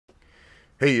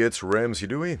Hey, it's Ramsey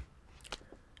Dewey.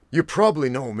 You probably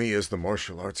know me as the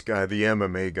martial arts guy, the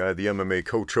MMA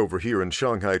coach over here in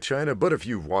Shanghai, China, but if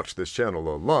you've watched this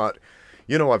channel a lot,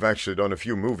 you know I've actually done a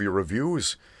few movie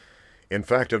reviews. In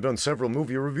fact, I've done several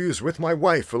movie reviews with my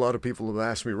wife. A lot of people have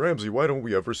asked me, Ramsey, why don't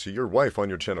we ever see your wife on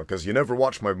your channel? Because you never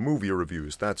watch my movie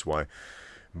reviews, that's why.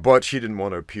 But she didn't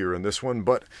want to appear in this one,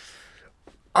 but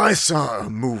I saw a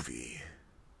movie,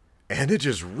 and it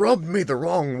just rubbed me the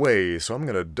wrong way, so I'm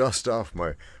going to dust off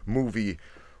my movie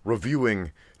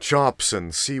reviewing chops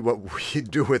and see what we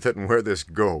do with it and where this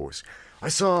goes. I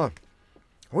saw,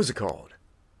 what was it called?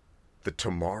 The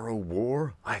Tomorow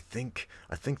War, I think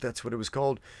that's what it was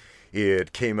called.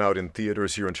 It came out in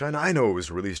theaters here in China. I know it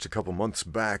was released a couple months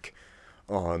back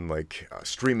on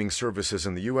streaming services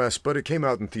in the US, but it came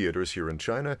out in theaters here in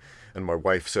China, and my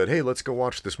wife said, hey, let's go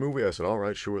watch this movie. I said, all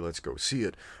right, sure, let's go see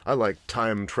it. I like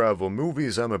time travel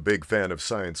movies. I'm a big fan of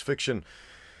science fiction,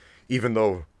 even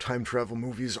though time travel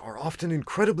movies are often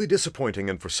incredibly disappointing,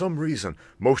 and for some reason,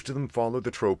 most of them follow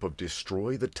the trope of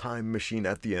destroy the time machine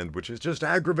at the end, which is just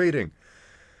aggravating.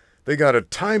 They got a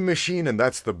time machine, and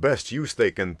that's the best use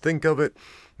they can think of it.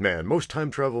 Man, most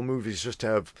time travel movies just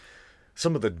have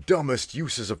some of the dumbest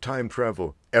uses of time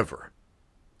travel ever.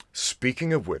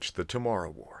 Speaking of which, the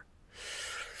Tomorrow War.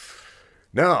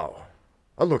 Now,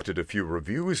 I looked at a few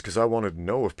reviews because I wanted to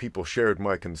know if people shared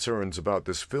my concerns about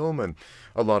this film, and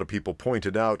a lot of people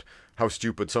pointed out how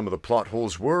stupid some of the plot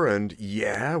holes were, and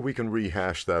yeah, we can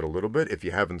rehash that a little bit. If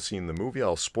you haven't seen the movie,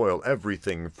 I'll spoil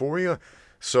everything for you.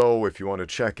 So if you want to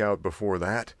check out before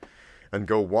that and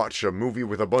go watch a movie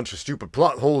with a bunch of stupid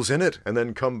plot holes in it and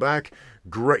then come back,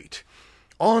 great.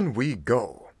 On we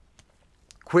go.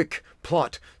 Quick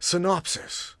plot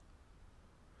synopsis.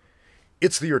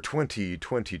 It's the year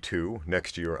 2022,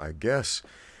 next year I guess,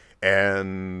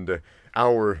 and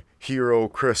our hero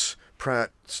Chris Pratt,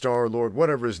 Star-Lord,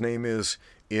 whatever his name is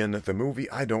in the movie,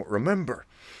 I don't remember.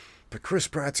 But Chris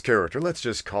Pratt's character, let's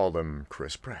just call him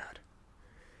Chris Pratt.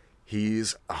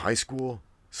 He's a high school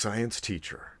science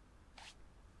teacher.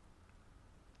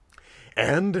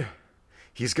 And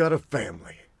he's got a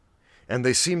family. And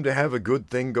they seem to have a good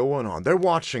thing going on. They're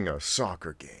watching a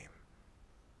soccer game.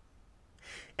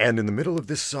 And in the middle of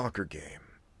this soccer game,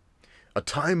 a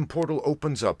time portal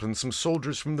opens up and some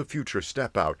soldiers from the future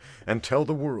step out and tell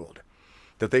the world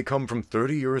that they come from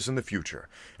 30 years in the future.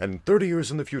 And 30 years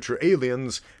in the future,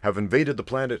 aliens have invaded the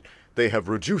planet. They have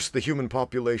reduced the human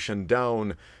population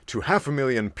down to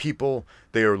 500,000 people.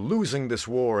 They are losing this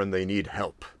war and they need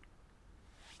help.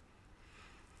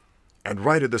 And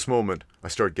right at this moment, I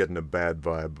start getting a bad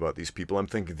vibe about these people. I'm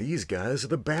thinking, these guys are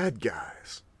the bad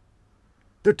guys.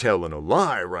 They're telling a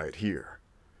lie right here.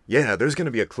 Yeah, there's going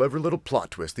to be a clever little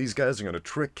plot twist. These guys are going to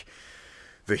trick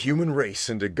the human race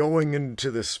into going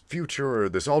into this future or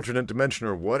this alternate dimension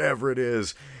or whatever it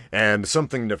is, and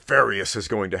something nefarious is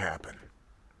going to happen.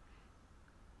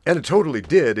 And it totally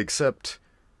did, except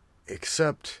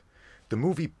the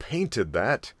movie painted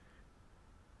that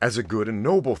as a good and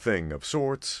noble thing of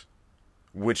sorts,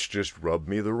 which just rubbed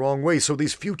me the wrong way. So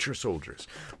these future soldiers,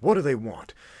 what do they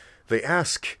want? They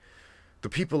ask the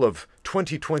people of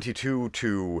 2022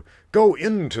 to go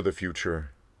into the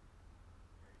future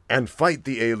and fight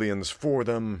the aliens for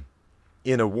them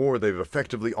in a war they've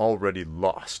effectively already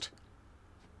lost.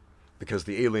 Because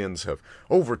the aliens have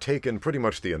overtaken pretty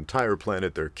much the entire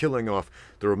planet. They're killing off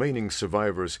the remaining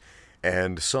survivors,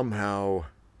 and somehow,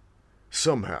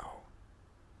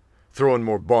 throwing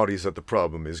more bodies at the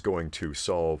problem is going to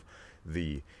solve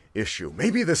the issue.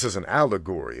 Maybe this is an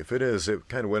allegory. If it is, it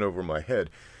kind of went over my head.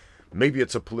 Maybe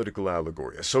it's a political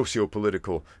allegory, a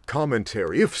socio-political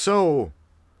commentary. If so,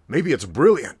 maybe it's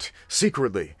brilliant,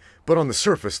 secretly. But on the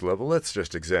surface level, let's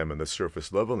just examine the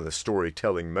surface level and the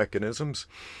storytelling mechanisms.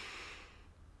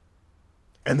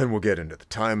 And then we'll get into the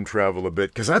time travel a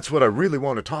bit, because that's what I really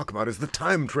want to talk about, is the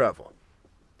time travel.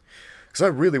 Because I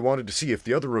really wanted to see if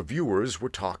the other reviewers were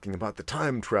talking about the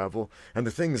time travel and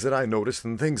the things that I noticed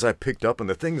and the things I picked up and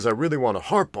the things I really want to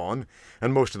harp on,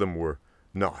 and most of them were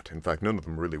not. In fact, none of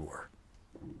them really were.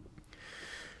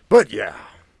 But yeah,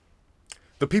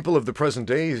 the people of the present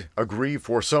day agree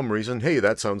for some reason, hey,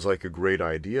 that sounds like a great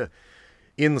idea,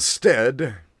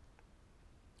 instead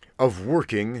of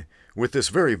working with this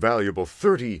very valuable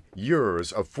 30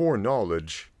 years of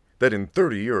foreknowledge that in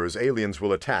 30 years aliens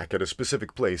will attack at a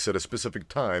specific place at a specific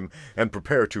time and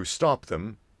prepare to stop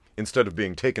them, instead of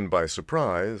being taken by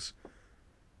surprise.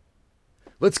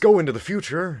 Let's go into the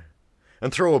future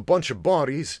and throw a bunch of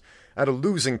bodies at a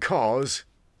losing cause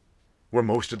where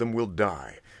most of them will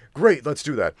die. Great, let's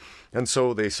do that. And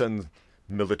so they send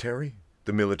the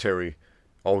military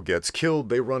all gets killed,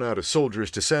 they run out of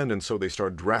soldiers to send, and so they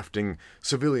start drafting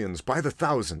civilians by the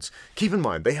thousands. Keep in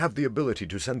mind, they have the ability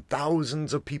to send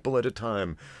thousands of people at a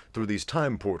time through these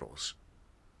time portals.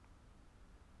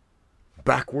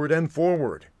 Backward and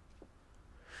forward.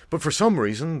 But for some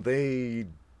reason, the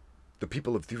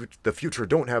people of the future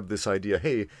don't have this idea,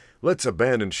 hey, let's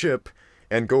abandon ship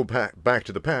and go back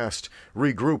to the past,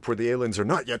 regroup where the aliens are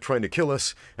not yet trying to kill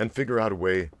us, and figure out a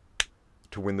way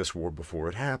to win this war before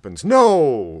it happens.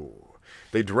 No!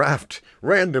 They draft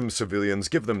random civilians,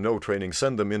 give them no training,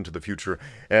 send them into the future,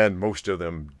 and most of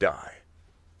them die.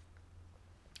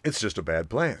 It's just a bad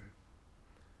plan.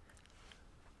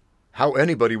 How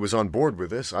anybody was on board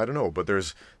with this, I don't know, but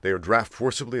they are drafted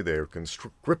forcibly, they are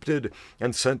conscripted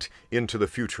and sent into the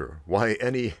future. Why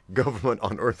any government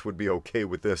on Earth would be okay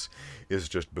with this is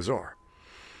just bizarre.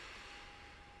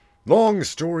 Long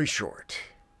story short,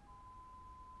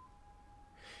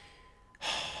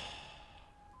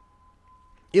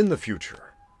 in the future,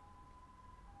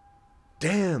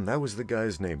 Dan, that was the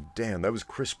guy's name. Dan, that was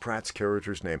Chris Pratt's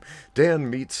character's name. Dan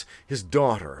meets his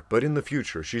daughter, but in the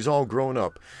future, she's all grown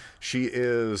up. She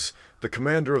is the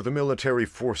commander of the military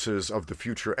forces of the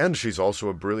future, and she's also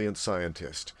a brilliant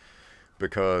scientist.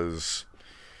 Because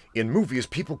in movies,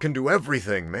 people can do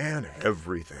everything, man.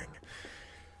 Everything.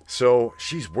 So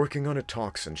she's working on a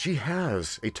toxin. She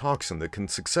has a toxin that can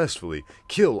successfully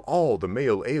kill all the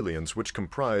male aliens, which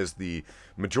comprise the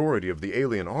majority of the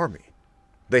alien army.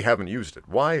 They haven't used it.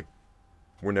 Why?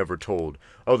 We're never told,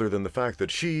 other than the fact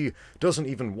that she doesn't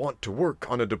even want to work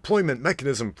on a deployment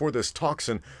mechanism for this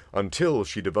toxin until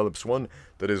she develops one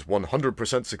that is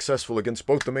 100% successful against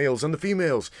both the males and the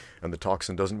females. And the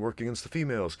toxin doesn't work against the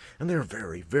females. And there are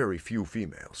very, very few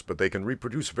females, but they can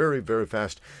reproduce very, very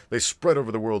fast. They spread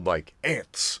over the world like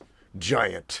ants.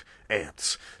 Giant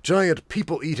ants. Giant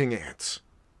people-eating ants.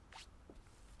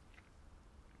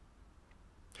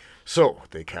 So,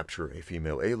 they capture a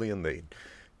female alien, they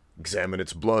examine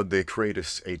its blood, they create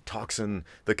a toxin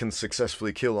that can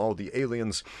successfully kill all the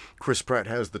aliens. Chris Pratt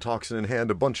has the toxin in hand,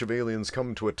 a bunch of aliens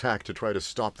come to attack to try to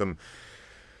stop them.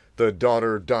 The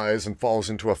daughter dies and falls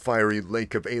into a fiery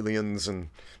lake of aliens and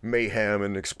mayhem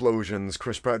and explosions.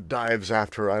 Chris Pratt dives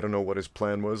after her, I don't know what his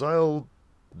plan was, I'll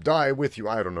die with you,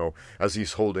 I don't know, as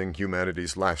he's holding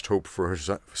humanity's last hope for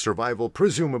survival,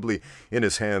 presumably in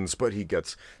his hands, but he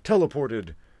gets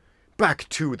teleported back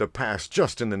to the past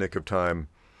just in the nick of time.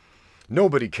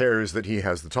 Nobody cares that he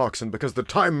has the toxin because the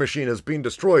time machine has been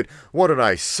destroyed. What did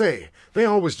I say? They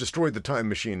always destroyed the time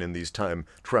machine in these time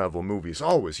travel movies.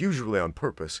 Always, usually on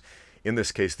purpose. In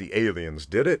this case, the aliens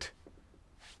did it,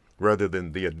 rather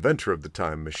than the inventor of the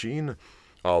time machine,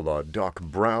 a la Doc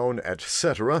Brown,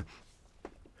 etc.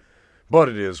 But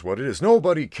it is what it is.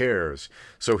 Nobody cares.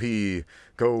 So he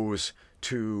goes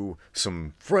to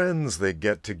some friends, they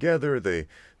get together, they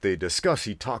discuss,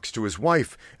 he talks to his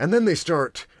wife, and then they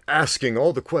start asking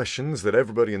all the questions that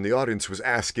everybody in the audience was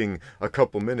asking a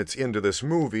couple minutes into this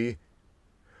movie.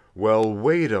 Well,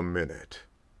 wait a minute.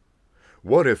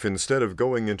 What if instead of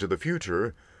going into the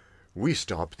future, we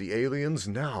stop the aliens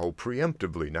now,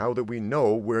 preemptively, now that we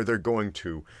know where they're going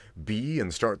to be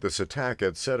and start this attack,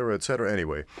 etc., etc.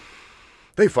 Anyway,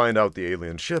 they find out the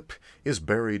alien ship is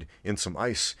buried in some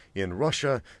ice in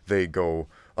Russia. They go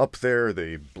up there,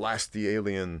 they blast the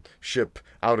alien ship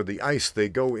out of the ice, they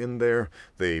go in there,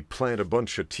 they plant a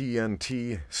bunch of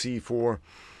TNT, C4,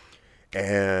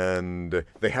 and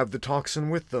they have the toxin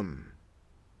with them.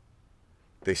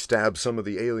 They stab some of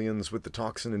the aliens with the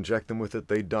toxin, inject them with it,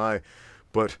 they die,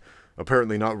 but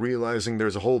apparently not realizing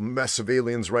there's a whole mess of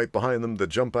aliens right behind them that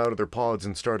jump out of their pods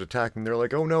and start attacking. They're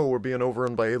like, oh no, we're being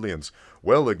overrun by aliens.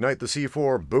 Well, ignite the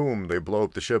C4, boom, they blow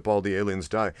up the ship, all the aliens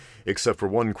die, except for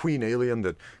one queen alien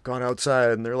that got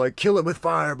outside, and they're like, kill it with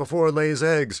fire before it lays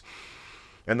eggs.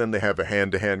 And then they have a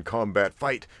hand-to-hand combat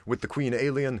fight with the queen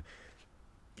alien.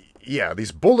 Yeah,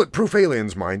 these bulletproof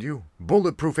aliens, mind you.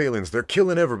 Bulletproof aliens. They're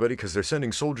killing everybody because they're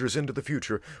sending soldiers into the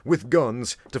future with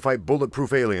guns to fight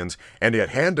bulletproof aliens, and yet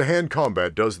hand-to-hand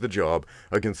combat does the job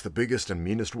against the biggest and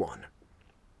meanest one.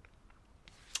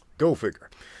 Go figure.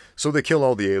 So they kill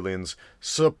all the aliens.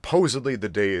 Supposedly the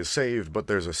day is saved, but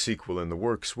there's a sequel in the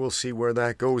works. We'll see where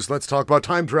that goes. Let's talk about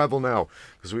time travel now,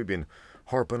 because we've been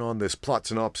harping on this plot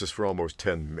synopsis for almost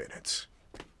 10 minutes.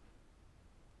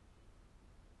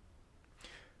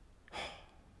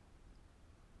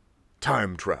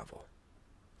 Time travel.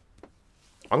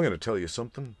 I'm going to tell you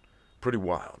something pretty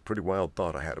wild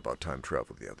thought I had about time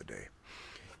travel the other day.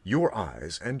 Your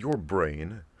eyes and your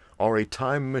brain are a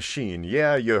time machine.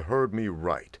 Yeah, you heard me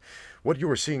right. What you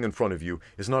are seeing in front of you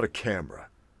is not a camera.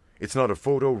 It's not a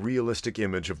photorealistic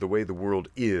image of the way the world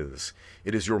is.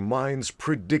 It is your mind's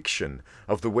prediction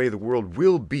of the way the world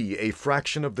will be a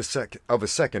fraction of a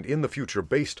second in the future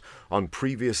based on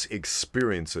previous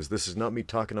experiences. This is not me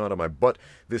talking out of my butt.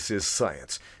 This is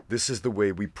science. This is the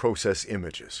way we process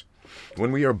images.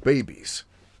 When we are babies,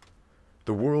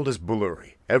 the world is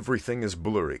blurry. Everything is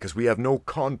blurry because we have no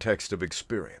context of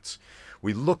experience.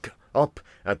 We look up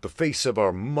at the face of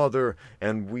our mother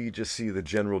and we just see the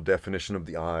general definition of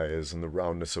the eyes and the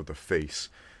roundness of the face,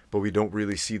 but we don't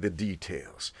really see the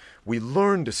details. We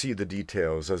learn to see the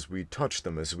details as we touch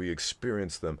them, as we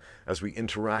experience them, as we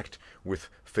interact with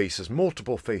faces,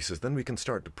 multiple faces. Then we can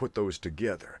start to put those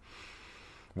together.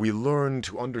 We learn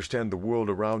to understand the world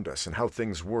around us and how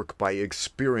things work by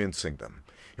experiencing them.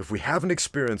 If we haven't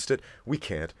experienced it, we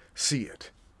can't see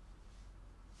it.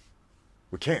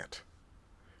 We can't.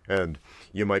 And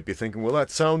you might be thinking, well, that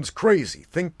sounds crazy.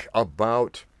 Think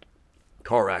about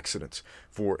car accidents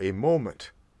for a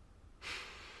moment.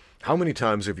 How many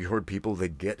times have you heard people, they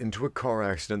get into a car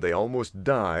accident, they almost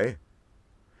die,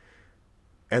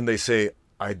 and they say,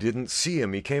 I didn't see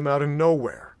him, he came out of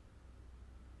nowhere.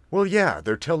 Well, yeah,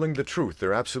 they're telling the truth.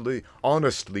 They're absolutely,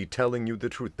 honestly telling you the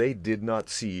truth. They did not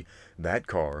see that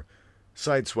car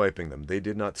sideswiping them. They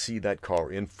did not see that car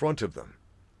in front of them.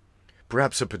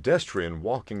 Perhaps a pedestrian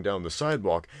walking down the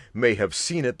sidewalk may have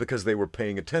seen it because they were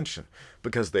paying attention,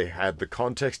 because they had the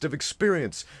context of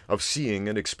experience of seeing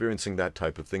and experiencing that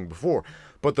type of thing before.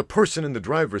 But the person in the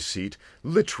driver's seat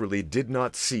literally did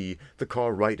not see the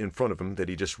car right in front of him that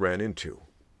he just ran into,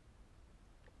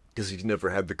 because he's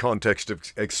never had the context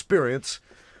of experience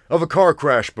of a car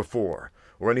crash before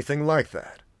or anything like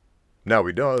that. Now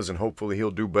he does, and hopefully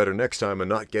he'll do better next time and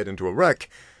not get into a wreck.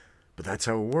 But that's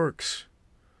how it works.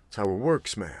 That's how it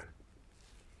works, man.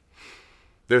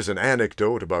 There's an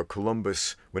anecdote about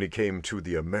Columbus when he came to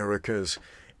the Americas,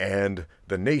 and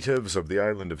the natives of the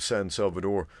island of San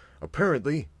Salvador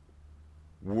apparently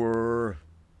were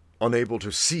unable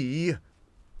to see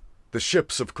the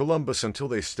ships of Columbus until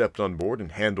they stepped on board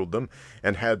and handled them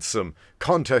and had some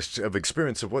context of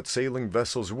experience of what sailing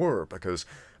vessels were, because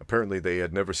apparently they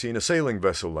had never seen a sailing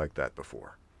vessel like that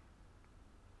before.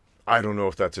 I don't know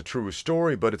if that's a true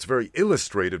story, but it's very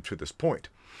illustrative to this point.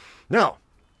 Now,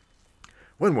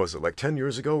 when was it? Like 10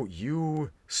 years ago?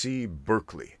 UC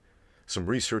Berkeley. Some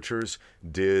researchers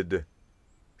did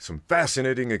some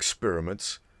fascinating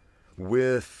experiments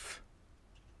with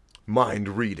mind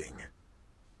reading.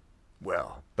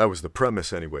 Well, that was the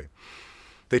premise anyway.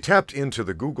 They tapped into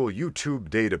the Google YouTube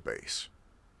database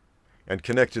and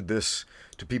connected this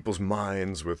to people's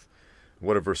minds with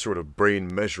whatever sort of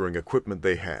brain measuring equipment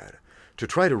they had to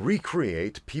try to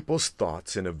recreate people's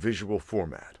thoughts in a visual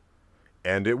format.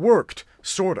 And it worked,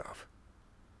 sort of.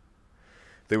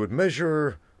 They would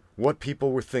measure what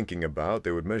people were thinking about,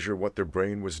 they would measure what their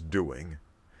brain was doing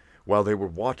while they were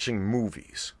watching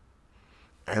movies,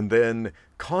 and then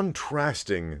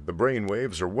contrasting the brain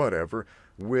waves or whatever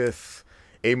with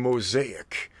a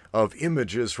mosaic of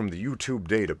images from the YouTube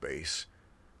database.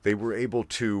 They were able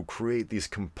to create these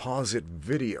composite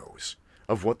videos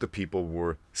of what the people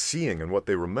were seeing and what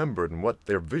they remembered and what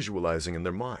they're visualizing in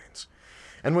their minds.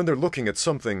 And when they're looking at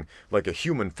something like a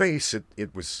human face,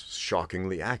 it was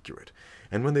shockingly accurate.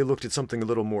 And when they looked at something a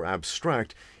little more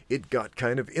abstract, it got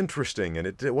kind of interesting, and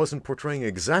it wasn't portraying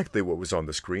exactly what was on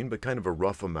the screen, but kind of a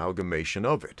rough amalgamation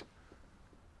of it.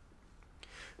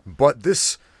 But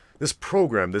this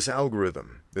program, this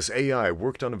algorithm, this AI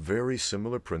worked on a very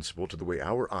similar principle to the way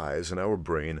our eyes and our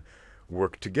brain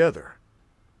work together.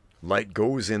 Light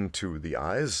goes into the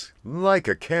eyes like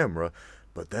a camera,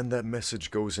 but then that message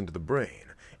goes into the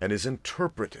brain and is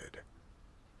interpreted.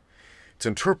 It's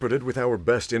interpreted with our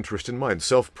best interest in mind,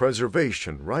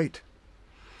 self-preservation, right?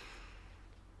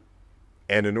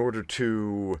 And in order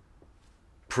to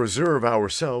preserve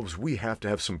ourselves, we have to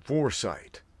have some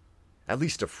foresight, at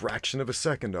least a fraction of a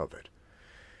second of it.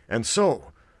 And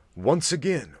so, once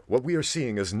again, what we are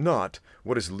seeing is not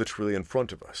what is literally in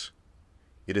front of us.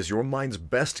 It is your mind's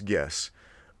best guess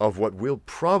of what will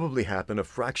probably happen a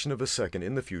fraction of a second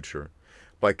in the future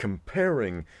by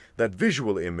comparing that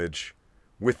visual image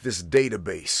with this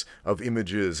database of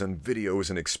images and videos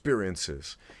and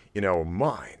experiences in our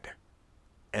mind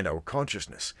and our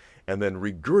consciousness, and then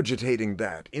regurgitating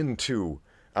that into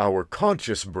our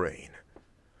conscious brain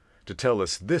to tell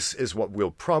us this is what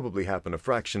will probably happen a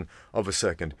fraction of a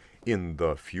second in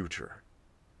the future.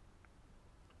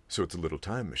 So it's a little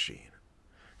time machine.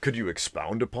 Could you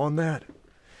expound upon that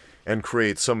and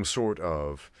create some sort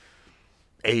of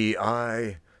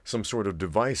AI, some sort of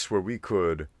device where we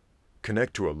could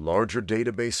connect to a larger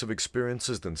database of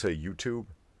experiences than, say, YouTube,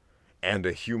 and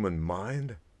a human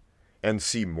mind and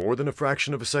see more than a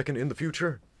fraction of a second in the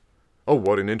future? Oh,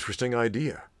 what an interesting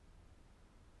idea.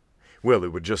 Well,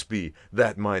 it would just be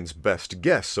that mind's best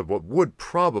guess of what would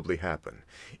probably happen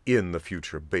in the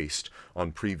future based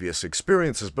on previous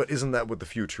experiences. But isn't that what the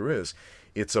future is?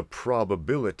 It's a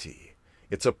probability.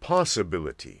 It's a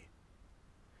possibility.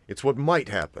 It's what might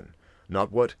happen,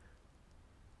 not what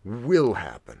will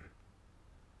happen.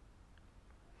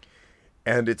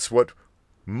 And it's what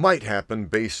might happen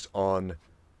based on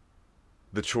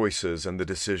the choices and the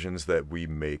decisions that we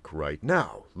make right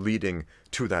now, leading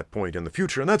to that point in the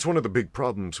future. And that's one of the big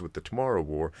problems with the Tomorrow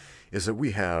War, is that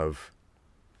we have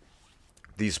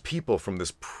these people from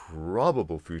this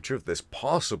probable future, this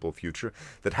possible future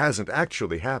that hasn't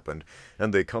actually happened,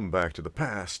 and they come back to the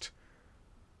past,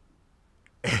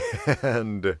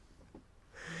 and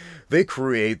they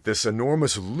create this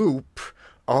enormous loop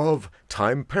of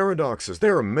time paradoxes.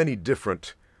 There are many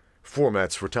different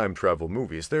formats for time travel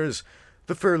movies. There's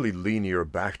the fairly linear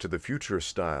Back to the Future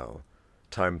style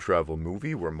time travel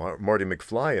movie where Marty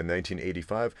McFly in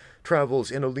 1985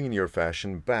 travels in a linear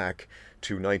fashion back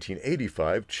to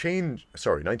 1955, changes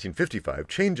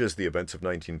the events of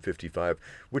 1955,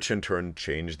 which in turn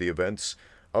change the events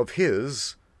of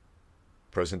his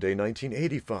present-day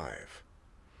 1985.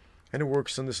 And it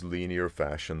works in this linear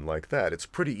fashion like that. It's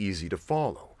pretty easy to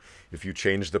follow. If you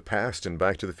change the past in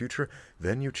Back to the Future,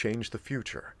 then you change the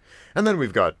future. And then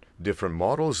we've got different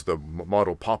models. The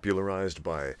model popularized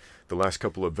by the last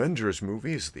couple of Avengers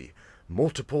movies, the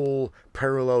multiple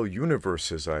parallel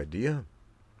universes idea,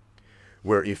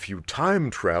 where if you time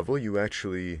travel, you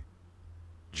actually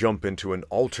jump into an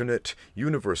alternate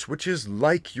universe, which is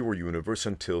like your universe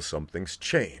until something's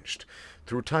changed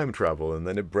through time travel, and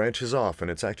then it branches off, and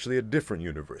it's actually a different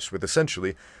universe with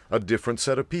essentially a different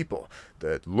set of people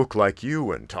that look like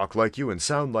you and talk like you and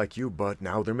sound like you, but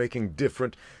now they're making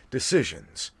different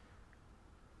decisions.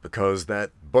 Because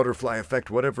that butterfly effect,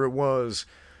 whatever it was,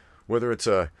 whether it's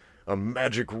a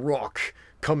magic rock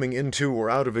coming into or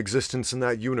out of existence in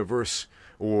that universe,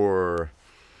 or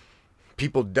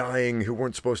people dying who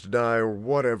weren't supposed to die, or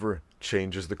whatever,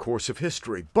 changes the course of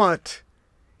history. But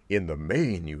in the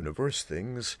main universe,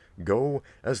 things go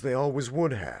as they always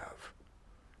would have.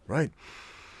 Right?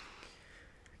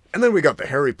 And then we got the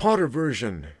Harry Potter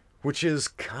version, which is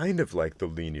kind of like the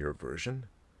linear version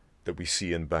that we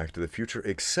see in Back to the Future,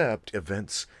 except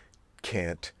events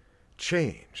can't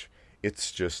change.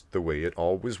 It's just the way it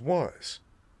always was.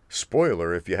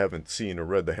 Spoiler if you haven't seen or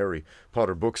read the Harry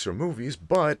Potter books or movies,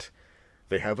 but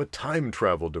they have a time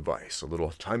travel device, a little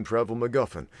time travel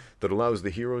MacGuffin, that allows the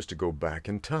heroes to go back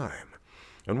in time.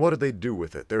 And what do they do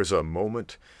with it? There's a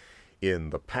moment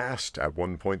in the past, at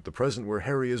one point the present, where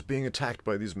Harry is being attacked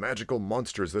by these magical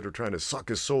monsters that are trying to suck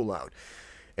his soul out.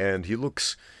 And he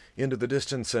looks into the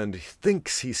distance and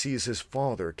thinks he sees his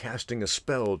father casting a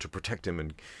spell to protect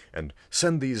him and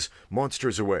send these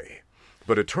monsters away.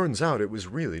 But it turns out it was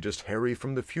really just Harry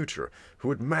from the future who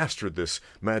had mastered this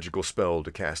magical spell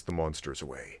to cast the monsters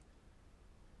away.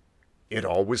 It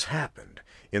always happened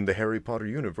in the Harry Potter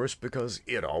universe because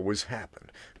it always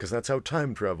happened. Because that's how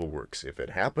time travel works. If it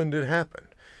happened, it happened.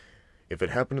 If it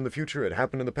happened in the future, it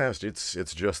happened in the past. It's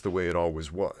just the way it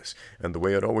always was. And the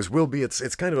way it always will be.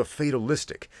 It's kind of a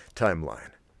fatalistic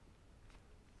timeline.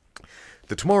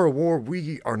 The Tomorrow War,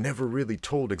 we are never really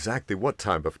told exactly what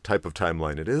type of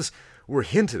timeline it is. We're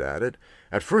hinted at it.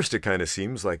 At first it kind of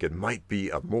seems like it might be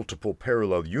a multiple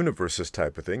parallel universes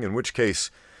type of thing, in which case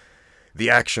the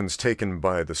actions taken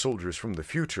by the soldiers from the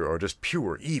future are just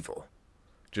pure evil.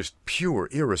 Just pure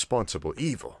irresponsible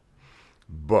evil.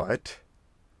 But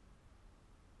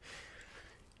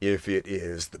if it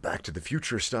is the Back to the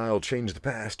Future style, change the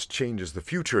past, changes the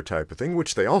future type of thing,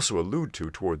 which they also allude to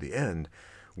toward the end,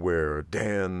 where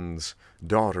Dan's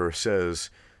daughter says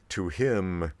to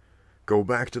him, "Go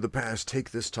back to the past,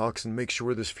 take this toxin, make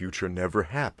sure this future never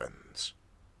happens."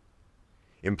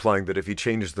 Implying that if he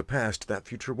changes the past, that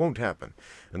future won't happen,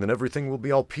 and then everything will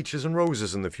be all peaches and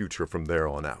roses in the future from there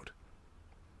on out.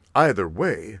 Either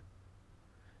way,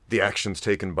 the actions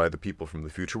taken by the people from the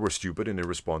future were stupid and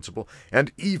irresponsible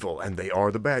and evil, and they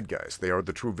are the bad guys. They are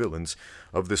the true villains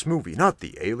of this movie. Not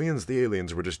the aliens. The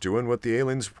aliens were just doing what the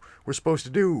aliens were supposed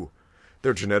to do.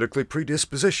 They're genetically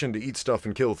predispositioned to eat stuff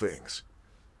and kill things.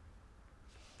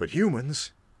 But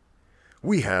humans,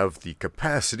 we have the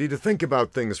capacity to think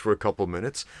about things for a couple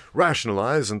minutes,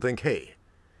 rationalize, and think, hey,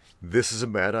 this is a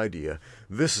bad idea,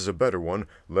 this is a better one,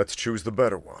 let's choose the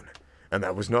better one. And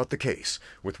that was not the case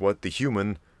with what the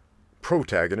human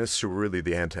protagonists, who were really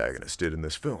the antagonists, did in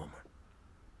this film.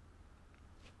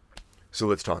 So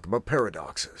let's talk about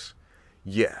paradoxes.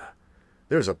 Yeah,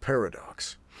 There's a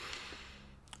paradox.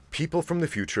 People from the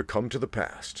future come to the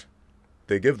past.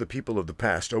 They give the people of the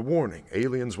past a warning.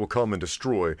 Aliens will come and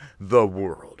destroy the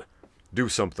world. Do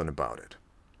something about it.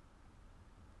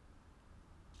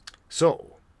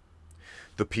 So,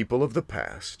 the people of the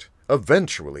past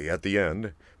eventually, at the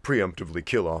end, preemptively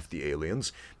kill off the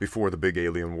aliens before the big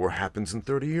alien war happens in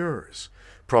 30 years.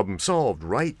 Problem solved,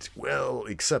 right? Well,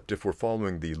 except if we're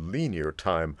following the linear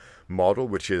time model,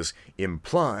 which is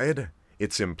implied.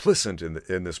 It's implicit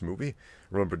in this movie.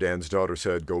 Remember, Dan's daughter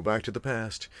said, go back to the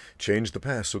past, change the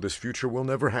past so this future will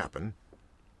never happen.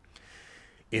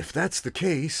 If that's the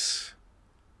case,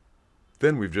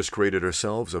 then we've just created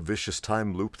ourselves a vicious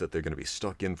time loop that they're going to be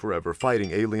stuck in forever,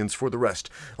 fighting aliens for the rest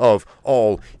of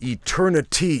all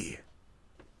eternity.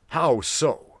 How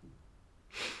so?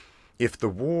 If the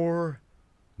war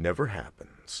never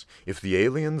happens, if the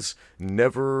aliens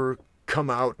never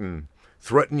come out and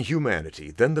threaten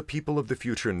humanity, then the people of the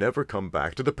future never come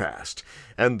back to the past,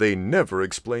 and they never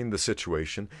explain the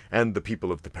situation, and the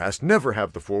people of the past never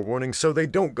have the forewarning, so they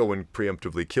don't go and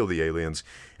preemptively kill the aliens,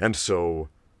 and so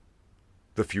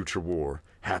the future war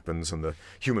happens, and the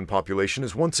human population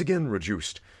is once again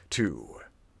reduced to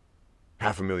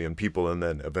 500,000 people, and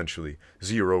then eventually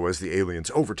 0 as the aliens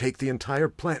overtake the entire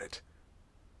planet.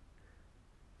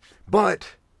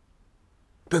 But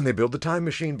then they build the time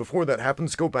machine before that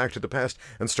happens, go back to the past,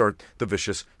 and start the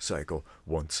vicious cycle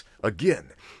once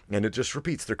again. And it just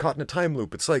repeats. They're caught in a time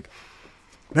loop. It's like,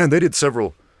 man, they did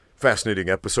several fascinating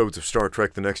episodes of Star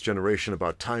Trek The Next Generation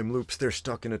about time loops. They're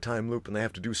stuck in a time loop, and they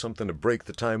have to do something to break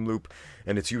the time loop,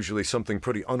 and it's usually something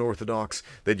pretty unorthodox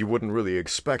that you wouldn't really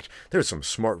expect. There's some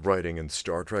smart writing in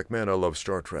Star Trek. Man, I love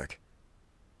Star Trek.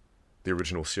 The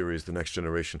original series, The Next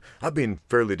Generation. I've been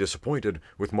fairly disappointed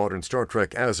with modern Star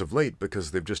Trek as of late because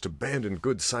they've just abandoned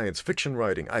good science fiction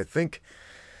writing, I think.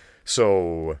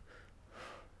 So,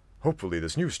 hopefully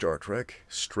this new Star Trek,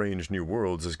 Strange New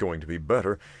Worlds, is going to be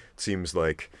better. It seems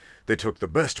like they took the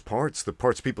best parts, the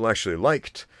parts people actually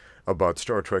liked about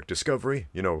Star Trek Discovery,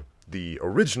 you know, the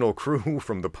original crew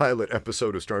from the pilot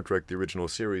episode of Star Trek, the original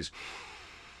series,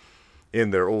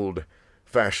 in their old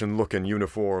fashion-looking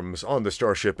uniforms on the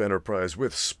Starship Enterprise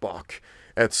with Spock,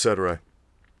 etc.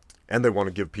 And they want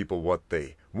to give people what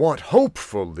they want,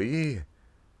 hopefully.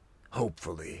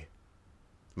 Hopefully.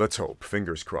 Let's hope.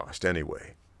 Fingers crossed.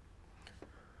 Anyway,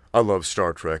 I love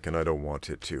Star Trek, and I don't want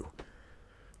it to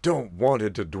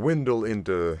dwindle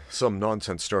into some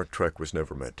nonsense Star Trek was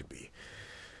never meant to be.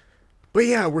 But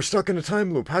yeah, we're stuck in a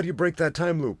time loop. How do you break that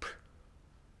time loop?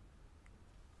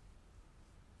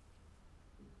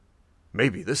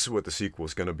 Maybe this is what the sequel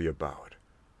is going to be about.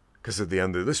 Because at the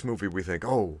end of this movie, we think,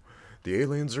 oh, the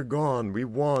aliens are gone, we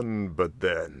won. But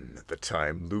then the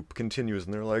time loop continues,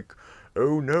 and they're like,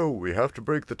 oh no, we have to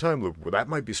break the time loop. Well, that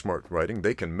might be smart writing.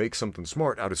 They can make something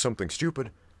smart out of something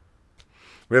stupid.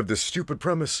 We have this stupid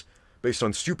premise based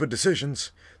on stupid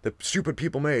decisions that stupid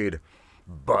people made.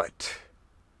 But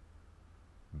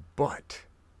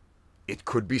it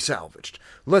could be salvaged.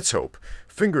 Let's hope.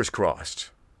 Fingers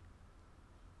crossed.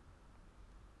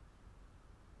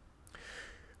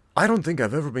 I don't think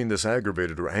I've ever been this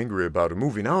aggravated or angry about a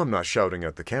movie. Now I'm not shouting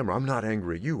at the camera. I'm not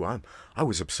angry at you. I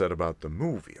was upset about the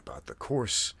movie, about the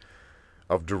course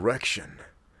of direction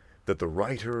that the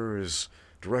writers,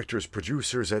 directors,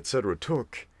 producers, etc.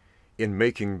 took in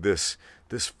making this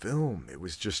film. It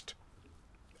was just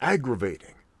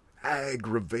aggravating.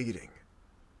 Aggravating.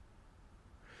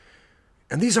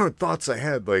 And these aren't thoughts I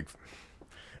had like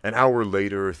an hour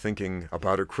later thinking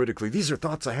about it critically. These are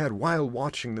thoughts I had while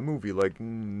watching the movie. Like,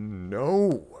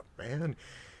 no, man.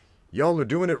 Y'all are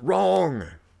doing it wrong.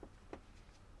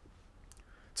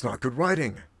 It's not good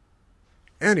writing.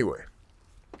 Anyway,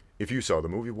 if you saw the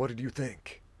movie, what did you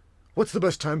think? What's the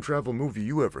best time travel movie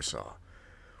you ever saw?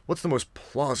 What's the most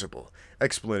plausible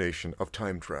explanation of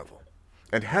time travel?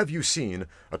 And have you seen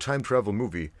a time travel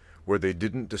movie where they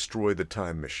didn't destroy the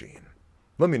time machine?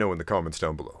 Let me know in the comments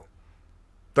down below.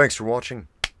 Thanks for watching.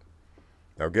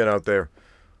 Now get out there,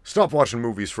 stop watching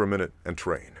movies for a minute, and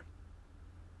train.